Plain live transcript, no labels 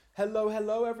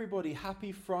Hello, everybody.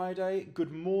 Happy Friday.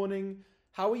 Good morning.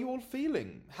 How are you all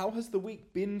feeling? How has the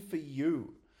week been for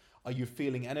you? Are you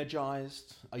feeling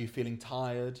energized? Are you feeling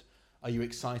tired? Are you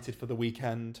excited for the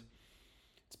weekend?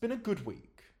 It's been a good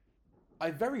week. I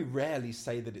very rarely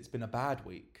say that it's been a bad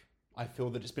week. I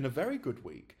feel that it's been a very good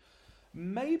week.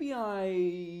 Maybe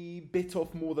I bit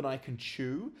off more than I can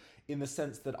chew in the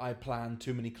sense that I planned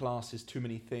too many classes, too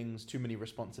many things, too many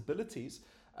responsibilities.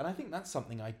 And I think that's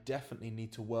something I definitely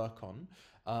need to work on,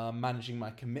 managing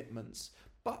my commitments.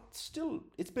 But still,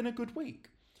 it's been a good week.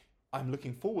 I'm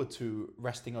looking forward to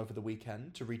resting over the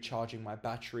weekend, to recharging my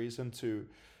batteries and to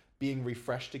being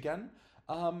refreshed again.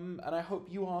 And I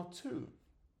hope you are too.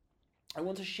 I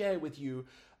want to share with you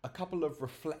a couple of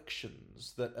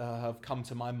reflections that have come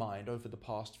to my mind over the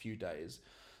past few days.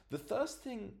 The first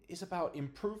thing is about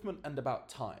improvement and about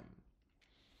time.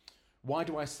 Why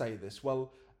do I say this?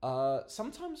 Well,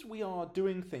 sometimes we are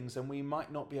doing things and we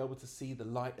might not be able to see the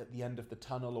light at the end of the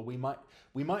tunnel, or we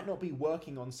might not be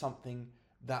working on something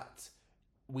that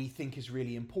we think is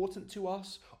really important to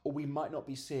us, or we might not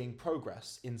be seeing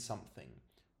progress in something.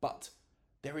 But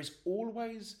there is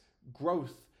always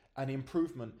growth and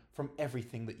improvement from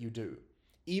everything that you do.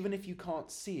 Even if you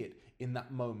can't see it in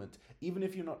that moment, even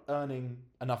if you're not earning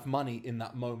enough money in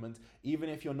that moment, even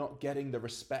if you're not getting the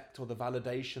respect or the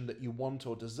validation that you want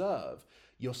or deserve,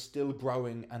 you're still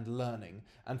growing and learning.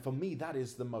 And for me, that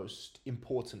is the most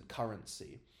important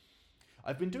currency.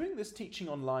 I've been doing this teaching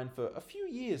online for a few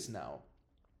years now,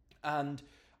 and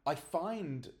I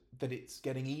find that it's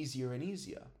getting easier and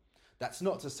easier. That's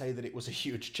not to say that it was a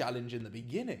huge challenge in the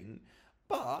beginning,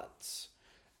 but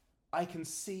I can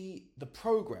see the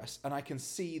progress and I can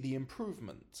see the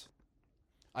improvement.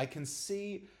 I can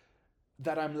see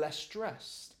that I'm less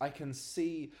stressed. I can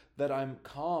see that I'm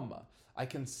calmer. I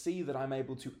can see that I'm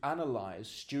able to analyze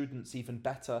students even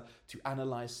better, to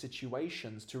analyze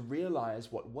situations, to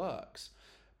realize what works.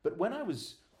 But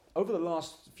over the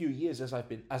last few years, as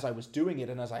I was doing it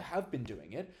and as I have been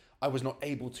doing it, I was not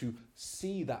able to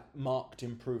see that marked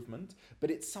improvement, but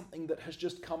it's something that has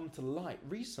just come to light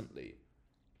recently.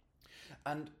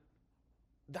 And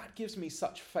that gives me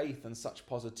such faith and such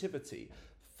positivity.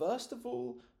 First of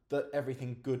all, that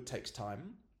everything good takes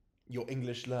time. Your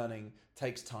English learning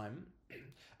takes time.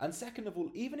 And second of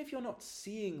all, even if you're not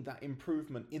seeing that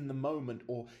improvement in the moment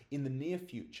or in the near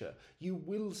future, you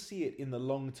will see it in the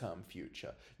long-term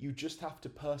future. You just have to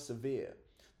persevere.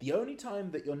 The only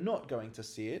time that you're not going to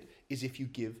see it is if you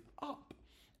give up.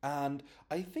 And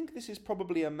I think this is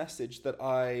probably a message that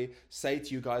I say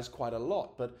to you guys quite a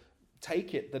lot, but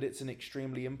take it that it's an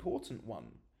extremely important one.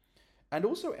 And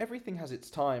also, everything has its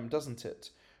time, doesn't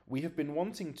it? We have been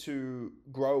wanting to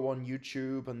grow on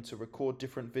YouTube and to record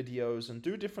different videos and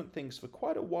do different things for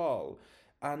quite a while,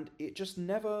 and it just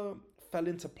never fell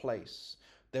into place.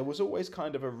 There was always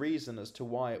kind of a reason as to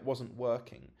why it wasn't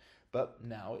working, but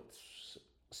now it's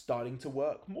starting to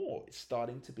work more. It's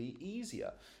starting to be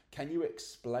easier. Can you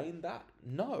explain that?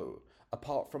 No,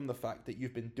 apart from the fact that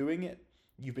you've been doing it.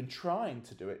 You've been trying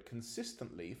to do it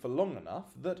consistently for long enough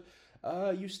that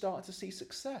you start to see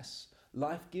success.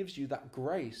 Life gives you that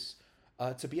grace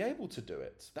to be able to do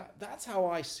it. That's how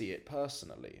I see it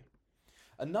personally.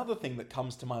 Another thing that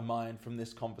comes to my mind from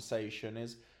this conversation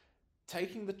is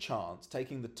taking the chance,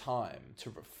 taking the time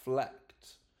to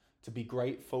reflect, to be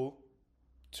grateful,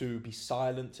 to be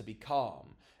silent, to be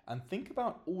calm, and think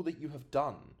about all that you have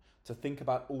done, to think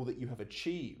about all that you have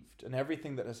achieved and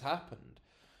everything that has happened.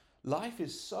 Life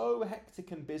is so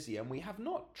hectic and busy, and we have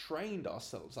not trained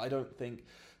ourselves, I don't think,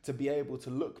 to be able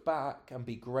to look back and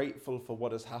be grateful for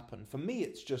what has happened. For me,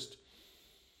 it's just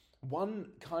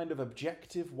one kind of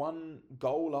objective, one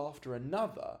goal after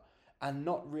another, and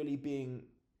not really being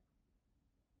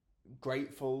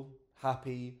grateful,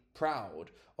 happy,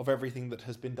 proud of everything that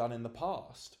has been done in the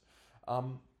past.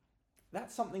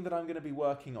 That's something that I'm going to be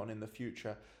working on in the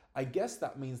future. I guess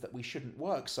that means that we shouldn't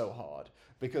work so hard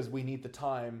because we need the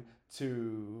time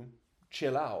to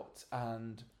chill out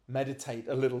and meditate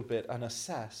a little bit and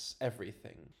assess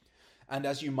everything. And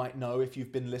as you might know, if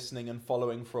you've been listening and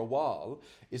following for a while,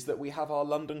 is that we have our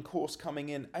London course coming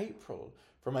in April,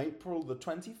 from April the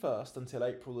 21st until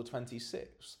April the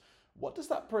 26th. What does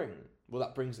that bring? Well,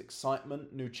 that brings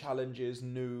excitement, new challenges,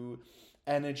 new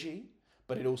energy.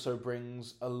 But it also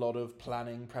brings a lot of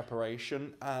planning,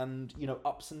 preparation, and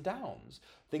ups and downs.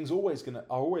 Things are always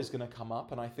gonna come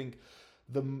up, and I think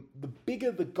the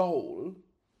bigger the goal,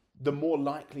 the more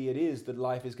likely it is that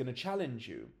life is going to challenge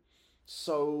you.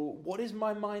 So, what is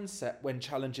my mindset when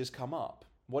challenges come up?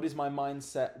 What is my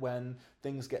mindset when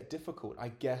things get difficult? I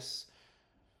guess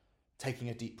taking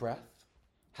a deep breath,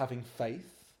 having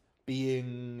faith,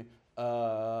 being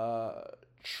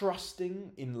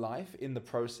trusting in life, in the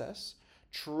process,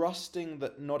 trusting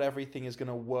that not everything is going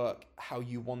to work how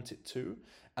you want it to,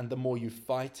 and the more you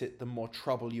fight it, the more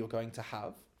trouble you're going to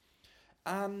have,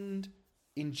 and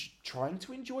in trying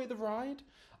to enjoy the ride.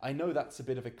 I know that's a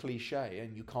bit of a cliche,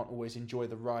 and you can't always enjoy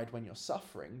the ride when you're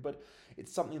suffering, but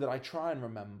it's something that I try and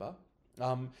remember.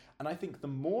 And I think the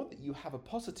more that you have a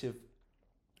positive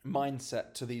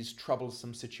mindset to these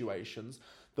troublesome situations,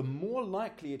 the more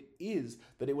likely it is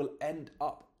that it will end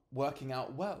up working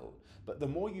out well. But the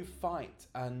more you fight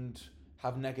and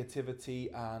have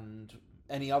negativity and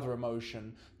any other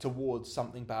emotion towards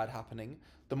something bad happening,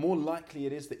 the more likely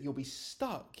it is that you'll be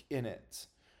stuck in it.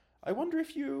 I wonder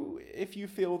if you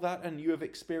feel that and you have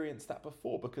experienced that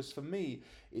before, because for me,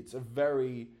 it's a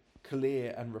very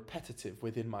clear and repetitive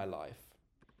within my life.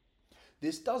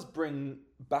 This does bring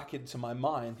back into my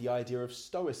mind the idea of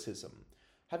Stoicism.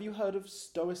 Have you heard of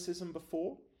Stoicism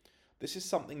before? This is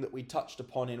something that we touched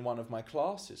upon in one of my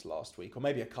classes last week, or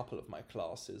maybe a couple of my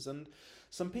classes, and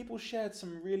some people shared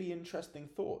some really interesting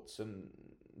thoughts and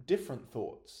different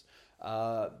thoughts.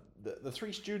 The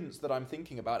three students that I'm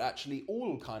thinking about actually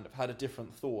all kind of had a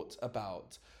different thought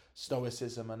about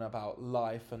Stoicism and about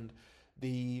life, and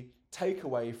the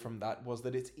takeaway from that was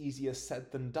that it's easier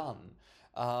said than done.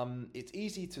 It's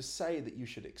easy to say that you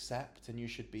should accept and you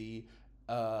should be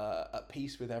at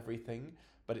peace with everything,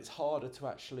 but it's harder to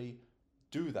actually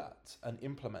do that and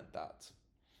implement that.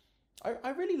 I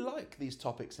really like these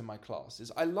topics in my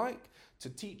classes. I like to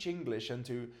teach English and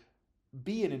to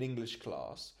be in an English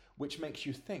class which makes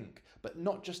you think, but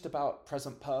not just about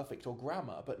present perfect or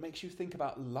grammar, but makes you think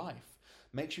about life,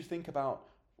 makes you think about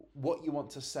what you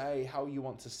want to say, how you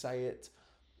want to say it.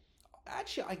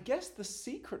 Actually, I guess the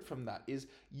secret from that is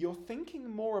you're thinking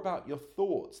more about your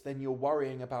thoughts than you're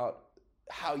worrying about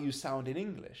how you sound in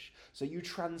English. So you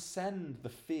transcend the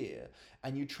fear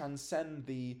and you transcend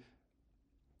the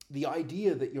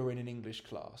idea that you're in an English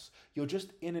class. You're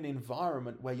just in an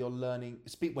environment where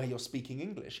where you're speaking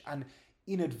English, and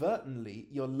inadvertently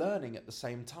you're learning at the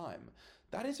same time.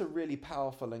 That is a really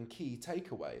powerful and key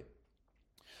takeaway.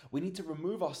 We need to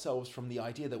remove ourselves from the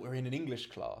idea that we're in an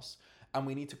English class, and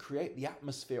we need to create the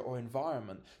atmosphere or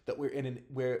environment that we're in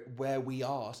where we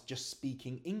are just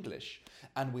speaking English,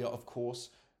 and we are of course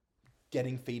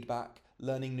getting feedback,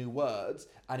 learning new words,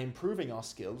 and improving our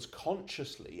skills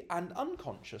consciously and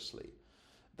unconsciously.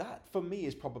 That for me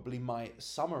is probably my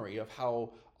summary of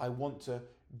how I want to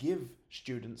give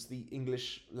students the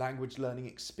English language learning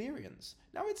experience.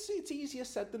 Now it's easier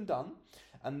said than done,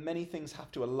 and many things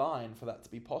have to align for that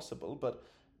to be possible, but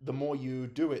the more you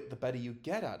do it, the better you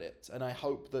get at it. And I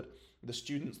hope that the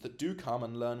students that do come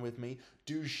and learn with me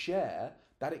do share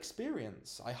that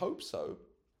experience. I hope so.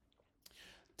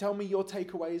 Tell me your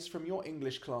takeaways from your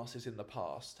English classes in the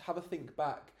past. Have a think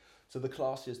back to the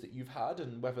classes that you've had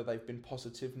and whether they've been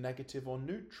positive, negative, or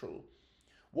neutral.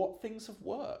 What things have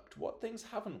worked? What things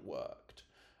haven't worked?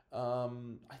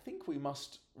 I think we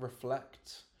must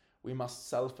reflect. We must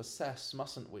self-assess,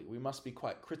 mustn't we? We must be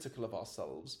quite critical of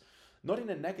ourselves. Not in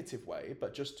a negative way,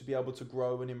 but just to be able to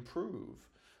grow and improve.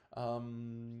 There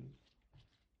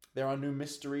are new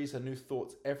mysteries and new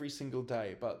thoughts every single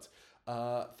day, but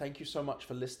thank you so much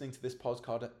for listening to this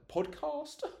podcast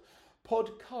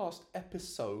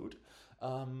episode.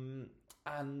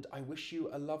 And I wish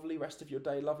you a lovely rest of your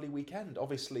day, lovely weekend.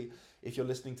 Obviously, if you're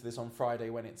listening to this on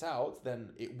Friday when it's out, then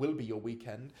it will be your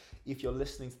weekend. If you're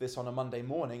listening to this on a Monday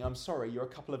morning, I'm sorry, you're a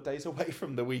couple of days away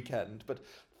from the weekend. But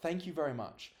thank you very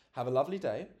much. Have a lovely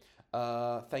day.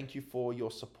 Thank you for your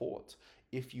support.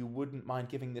 If you wouldn't mind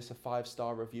giving this a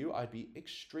 5-star review, I'd be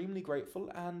extremely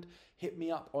grateful, and hit me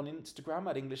up on Instagram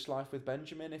at English Life with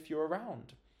Benjamin if you're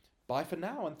around. Bye for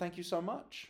now, and thank you so much.